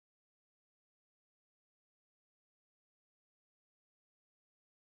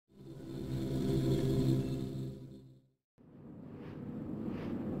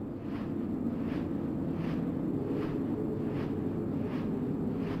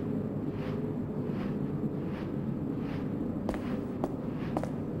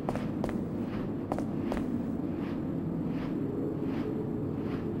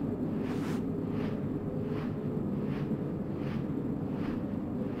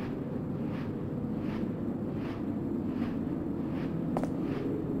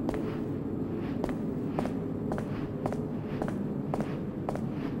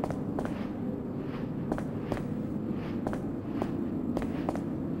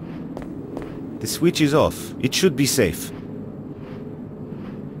The switch is off. It should be safe.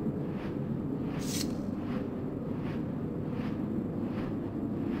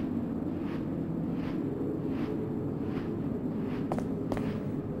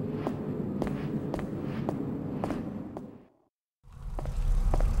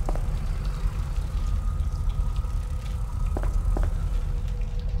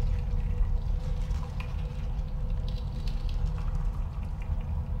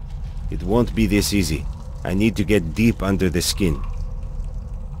 It won't be this easy. I need to get deep under the skin.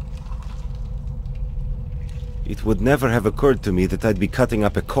 It would never have occurred to me that I'd be cutting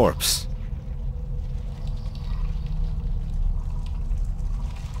up a corpse.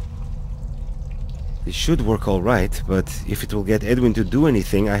 This should work all right, but if it will get Edwin to do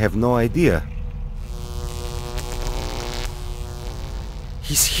anything, I have no idea.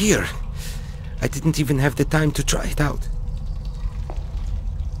 He's here! I didn't even have the time to try it out.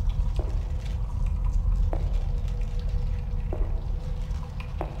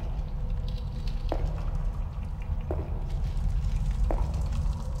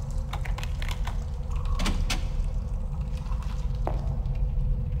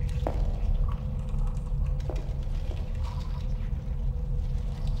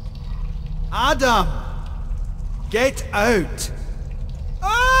 Adam! Get out!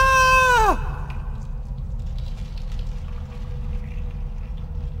 Ah!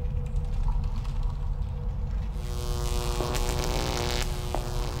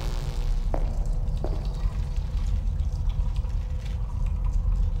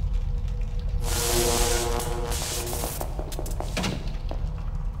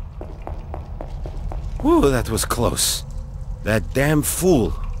 Whew, that was close. That damn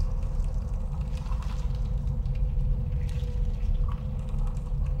fool.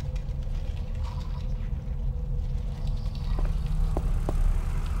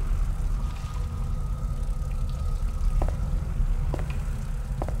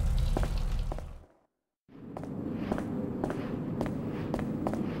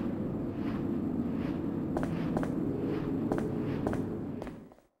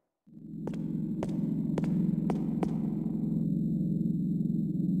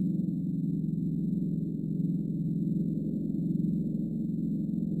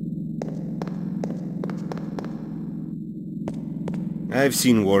 I've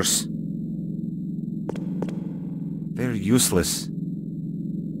seen worse. They're useless.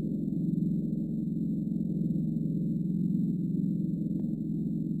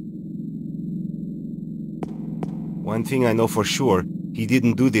 One thing I know for sure, he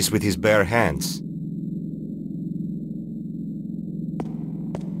didn't do this with his bare hands.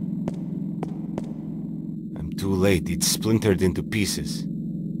 I'm too late, it's splintered into pieces.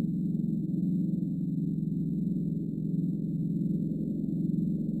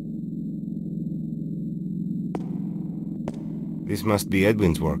 This must be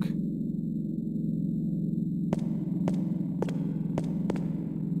Edwin's work.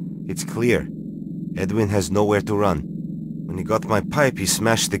 It's clear. Edwin has nowhere to run. When he got my pipe, he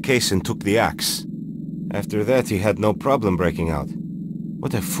smashed the case and took the axe. After that, he had no problem breaking out.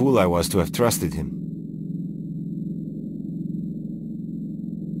 What a fool I was to have trusted him.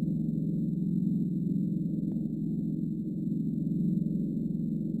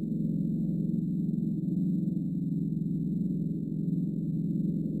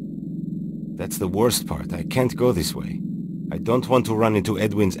 That's the worst part. I can't go this way. I don't want to run into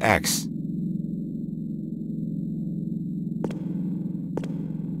Edwin's axe.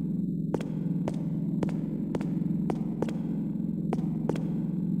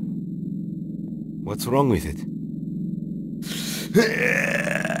 What's wrong with it?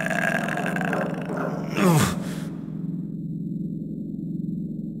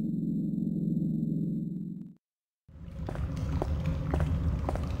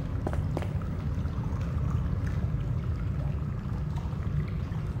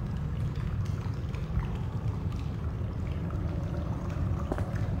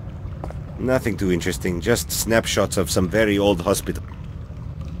 Nothing too interesting, just snapshots of some very old hospital.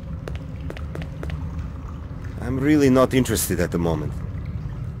 I'm really not interested at the moment.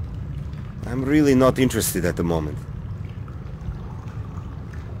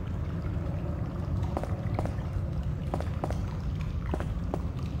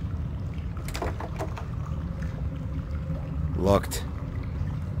 Locked.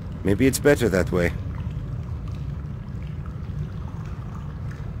 Maybe it's better that way.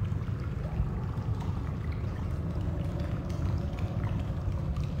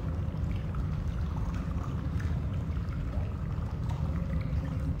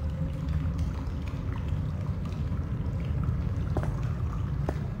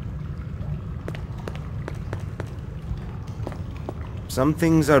 Some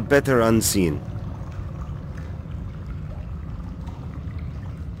things are better unseen.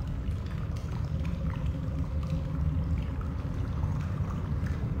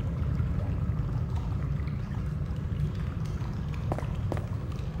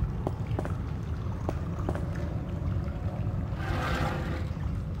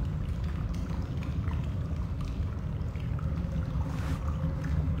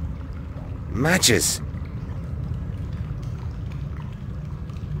 Matches!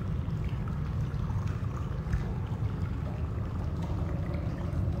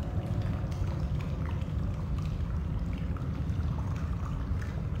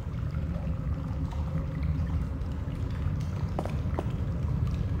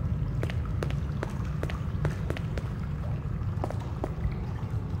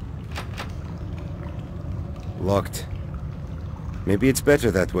 Locked. Maybe it's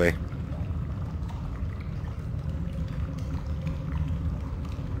better that way.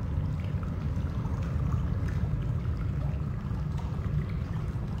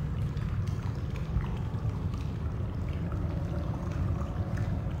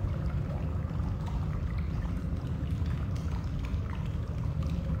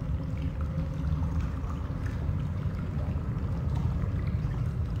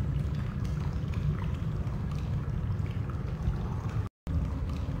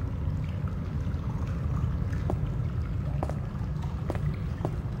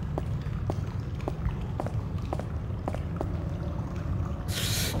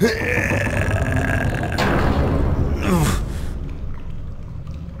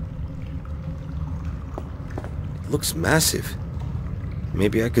 Looks massive.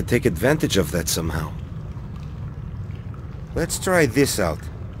 Maybe I could take advantage of that somehow. Let's try this out.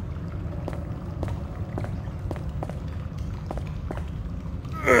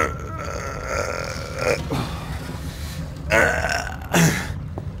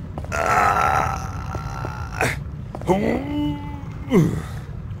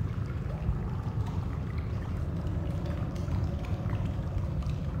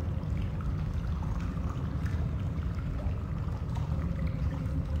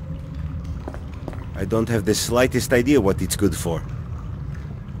 I don't have the slightest idea what it's good for.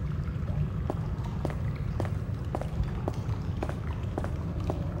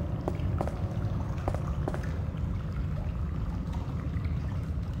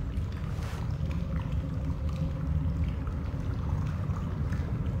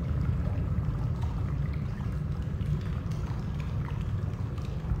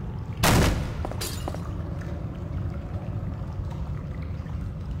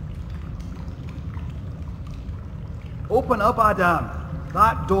 Open up, Adam.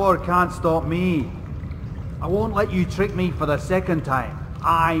 That door can't stop me. I won't let you trick me for the second time.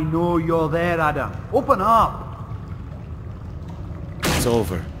 I know you're there, Adam. Open up! It's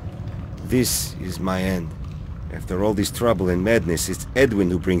over. This is my end. After all this trouble and madness, it's Edwin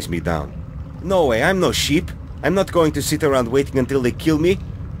who brings me down. No way, I'm no sheep. I'm not going to sit around waiting until they kill me.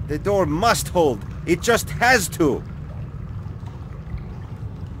 The door must hold. It just has to.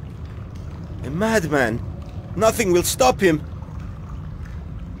 A madman. Nothing will stop him.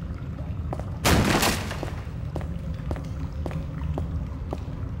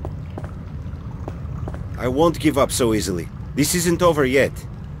 I won't give up so easily. This isn't over yet.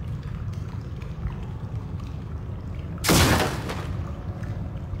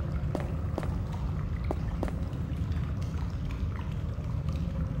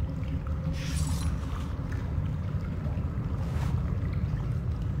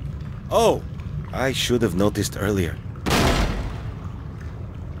 Oh! I should have noticed earlier.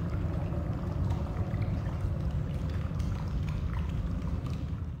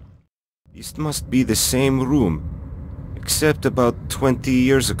 This must be the same room, except about 20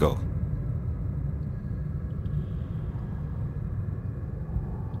 years ago.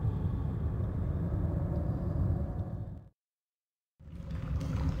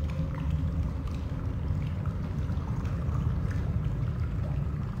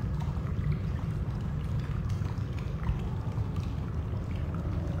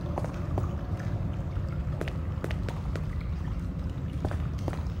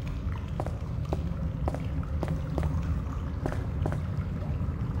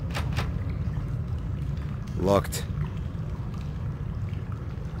 Locked.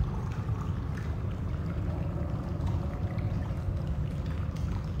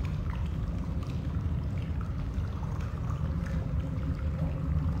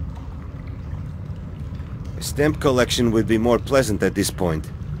 A stamp collection would be more pleasant at this point.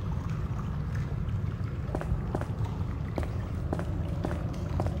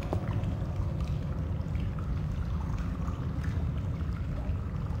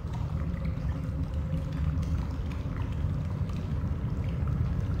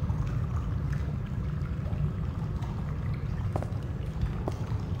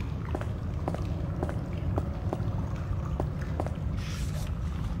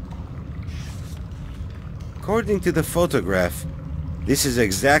 According to the photograph, this is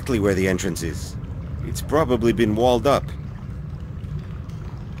exactly where the entrance is. It's probably been walled up.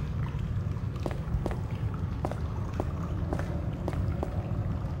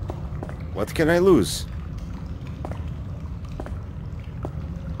 What can I lose?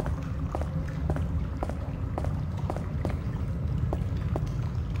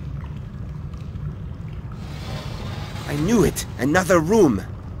 I knew it! Another room!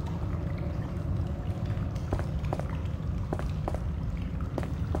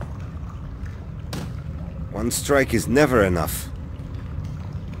 One strike is never enough.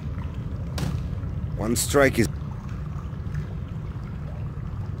 One strike is...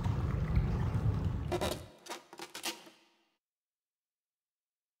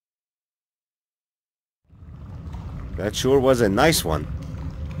 That sure was a nice one.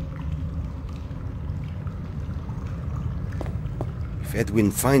 If Edwin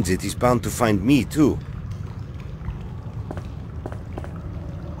finds it, he's bound to find me too.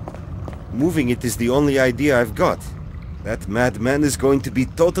 Moving it is the only idea I've got. That madman is going to be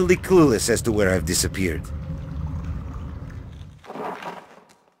totally clueless as to where I've disappeared.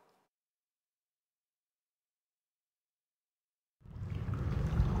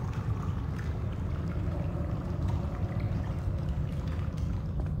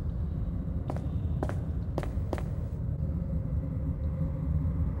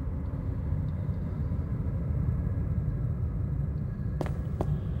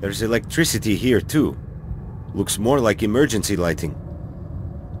 There's electricity here too. Looks more like emergency lighting.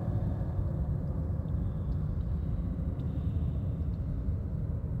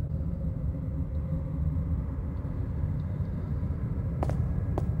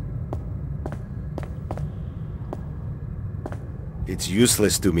 It's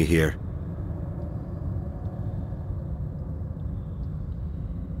useless to me here.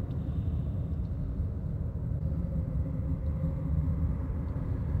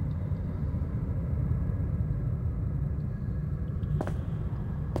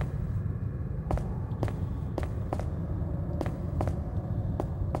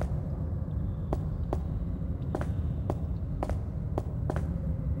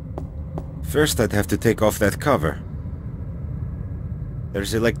 First, I'd have to take off that cover.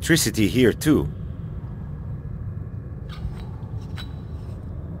 There's electricity here, too.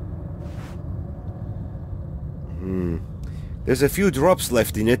 There's a few drops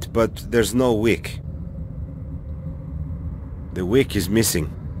left in it, but there's no wick. The wick is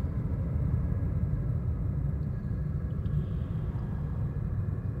missing.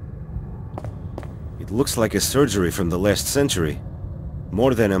 It looks like a surgery from the last century.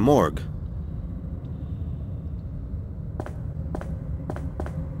 More than a morgue.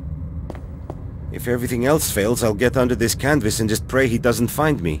 If everything else fails, I'll get under this canvas and just pray he doesn't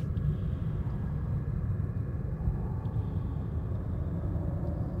find me.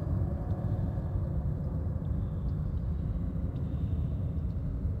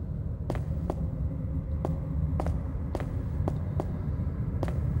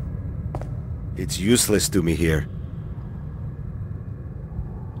 It's useless to me here.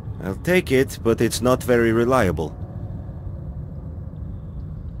 I'll take it, but it's not very reliable.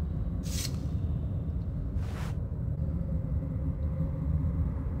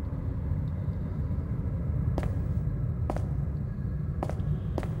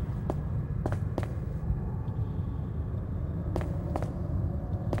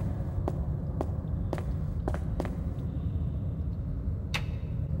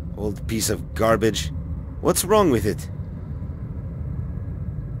 Old piece of garbage. What's wrong with it?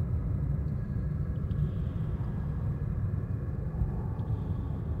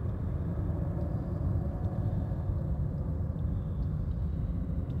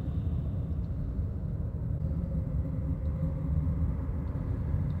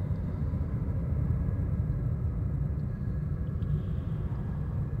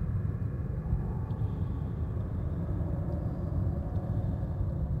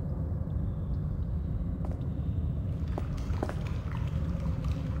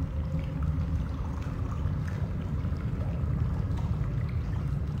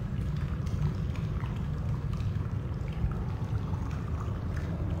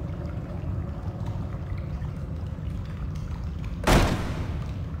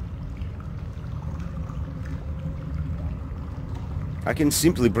 I can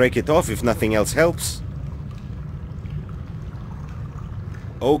simply break it off if nothing else helps.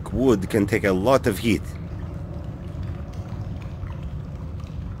 Oak wood can take a lot of heat.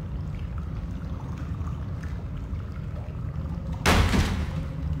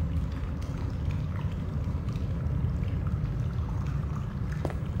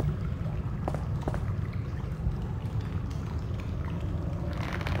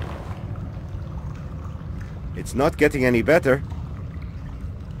 It's not getting any better.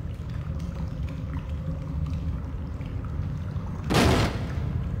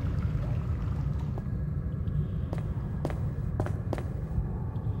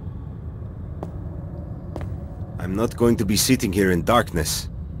 I'm not going to be sitting here in darkness.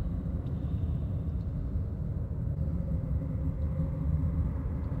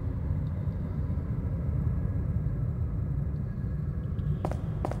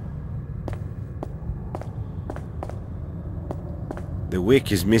 The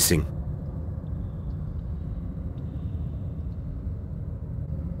wick is missing.